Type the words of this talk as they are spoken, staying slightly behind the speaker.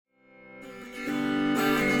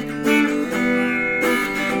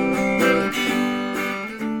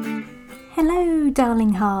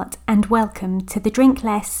darling heart, and welcome to the Drink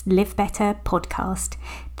Less, Live Better podcast.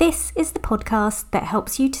 This is the podcast that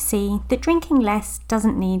helps you to see that drinking less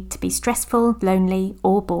doesn't need to be stressful, lonely,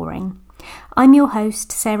 or boring. I'm your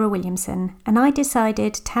host, Sarah Williamson, and I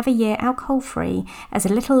decided to have a year alcohol-free as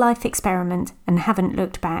a little life experiment and haven't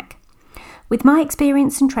looked back. With my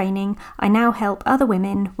experience and training, I now help other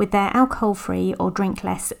women with their alcohol-free or drink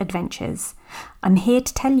less adventures. I'm here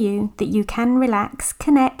to tell you that you can relax,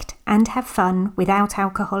 connect, and have fun without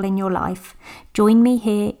alcohol in your life. Join me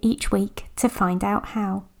here each week to find out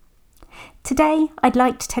how. Today, I'd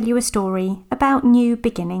like to tell you a story about new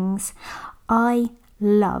beginnings. I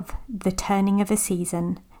love the turning of a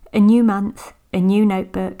season, a new month, a new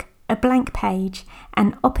notebook, a blank page,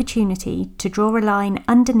 an opportunity to draw a line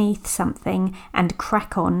underneath something and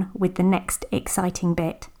crack on with the next exciting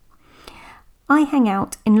bit. I hang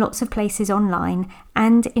out in lots of places online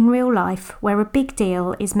and in real life where a big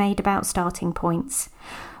deal is made about starting points,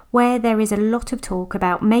 where there is a lot of talk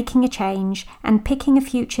about making a change and picking a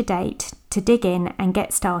future date to dig in and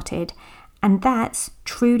get started, and that's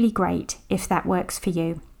truly great if that works for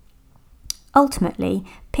you. Ultimately,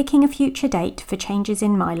 picking a future date for changes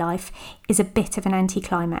in my life is a bit of an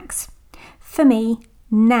anticlimax. For me,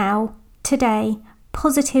 now, today,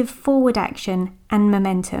 positive forward action and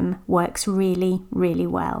momentum works really, really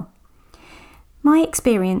well. My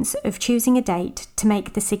experience of choosing a date to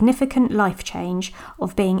make the significant life change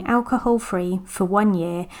of being alcohol-free for 1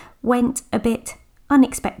 year went a bit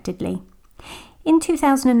unexpectedly. In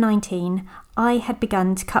 2019, I had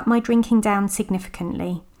begun to cut my drinking down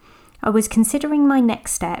significantly. I was considering my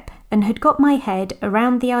next step and had got my head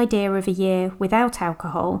around the idea of a year without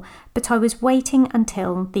alcohol, but I was waiting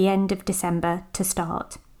until the end of December to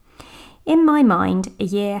start. In my mind, a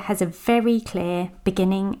year has a very clear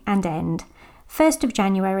beginning and end, 1st of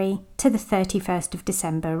January to the 31st of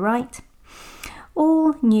December, right?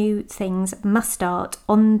 All new things must start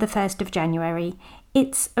on the 1st of January.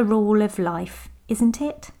 It's a rule of life, isn't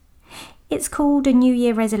it? It's called a New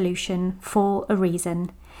Year resolution for a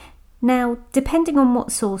reason. Now, depending on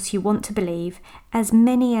what source you want to believe, as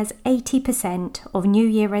many as 80% of New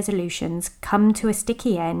Year resolutions come to a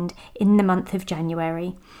sticky end in the month of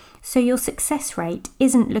January, so your success rate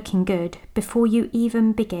isn't looking good before you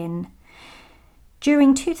even begin.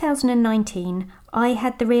 During 2019, I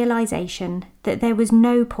had the realisation that there was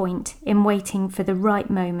no point in waiting for the right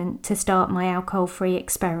moment to start my alcohol-free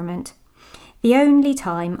experiment. The only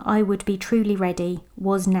time I would be truly ready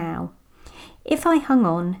was now. If I hung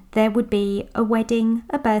on, there would be a wedding,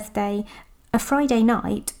 a birthday, a Friday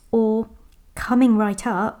night, or coming right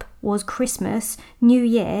up was Christmas, New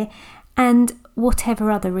Year, and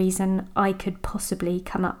whatever other reason I could possibly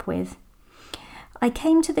come up with. I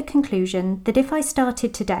came to the conclusion that if I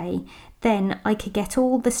started today, then I could get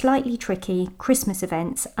all the slightly tricky Christmas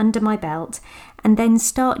events under my belt and then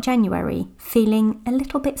start January feeling a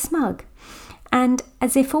little bit smug. And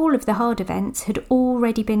as if all of the hard events had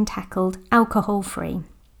already been tackled alcohol-free.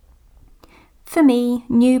 For me,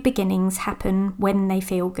 new beginnings happen when they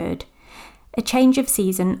feel good. A change of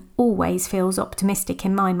season always feels optimistic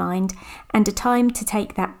in my mind, and a time to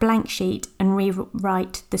take that blank sheet and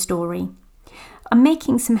rewrite the story. I'm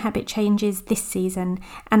making some habit changes this season,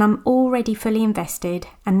 and I'm already fully invested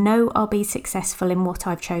and know I'll be successful in what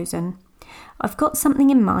I've chosen. I've got something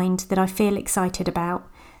in mind that I feel excited about.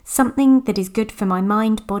 Something that is good for my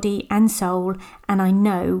mind, body and soul, and I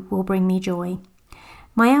know will bring me joy.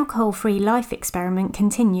 My alcohol-free life experiment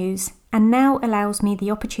continues and now allows me the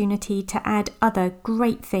opportunity to add other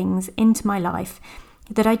great things into my life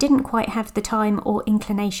that I didn't quite have the time or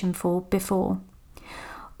inclination for before.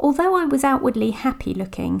 Although I was outwardly happy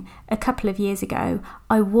looking a couple of years ago,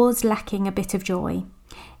 I was lacking a bit of joy.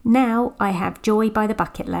 Now I have joy by the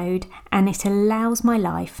bucket load, and it allows my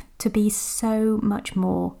life to be so much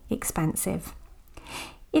more expansive.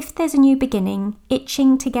 If there's a new beginning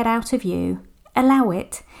itching to get out of you, allow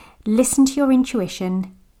it. Listen to your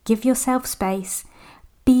intuition, give yourself space,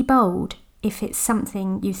 be bold if it's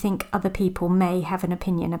something you think other people may have an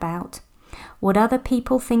opinion about. What other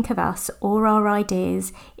people think of us or our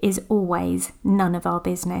ideas is always none of our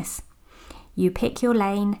business. You pick your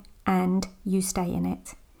lane and you stay in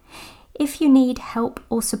it. If you need help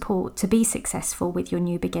or support to be successful with your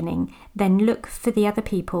new beginning, then look for the other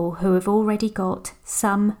people who have already got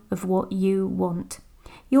some of what you want.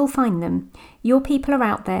 You'll find them. Your people are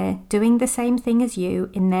out there doing the same thing as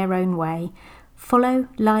you in their own way. Follow,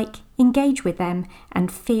 like, engage with them,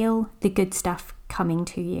 and feel the good stuff coming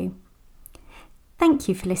to you. Thank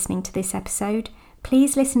you for listening to this episode.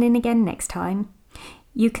 Please listen in again next time.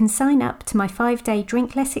 You can sign up to my 5-day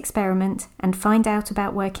Drink Less experiment and find out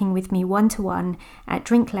about working with me one-to-one at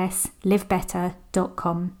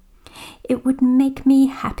drinklesslivebetter.com. It would make me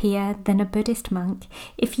happier than a Buddhist monk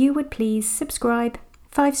if you would please subscribe,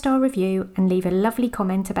 5-star review, and leave a lovely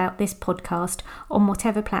comment about this podcast on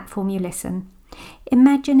whatever platform you listen.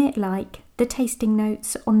 Imagine it like the tasting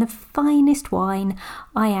notes on the finest wine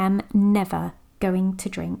I am never going to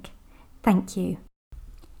drink. Thank you.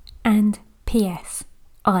 And P.S.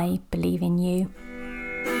 I believe in you.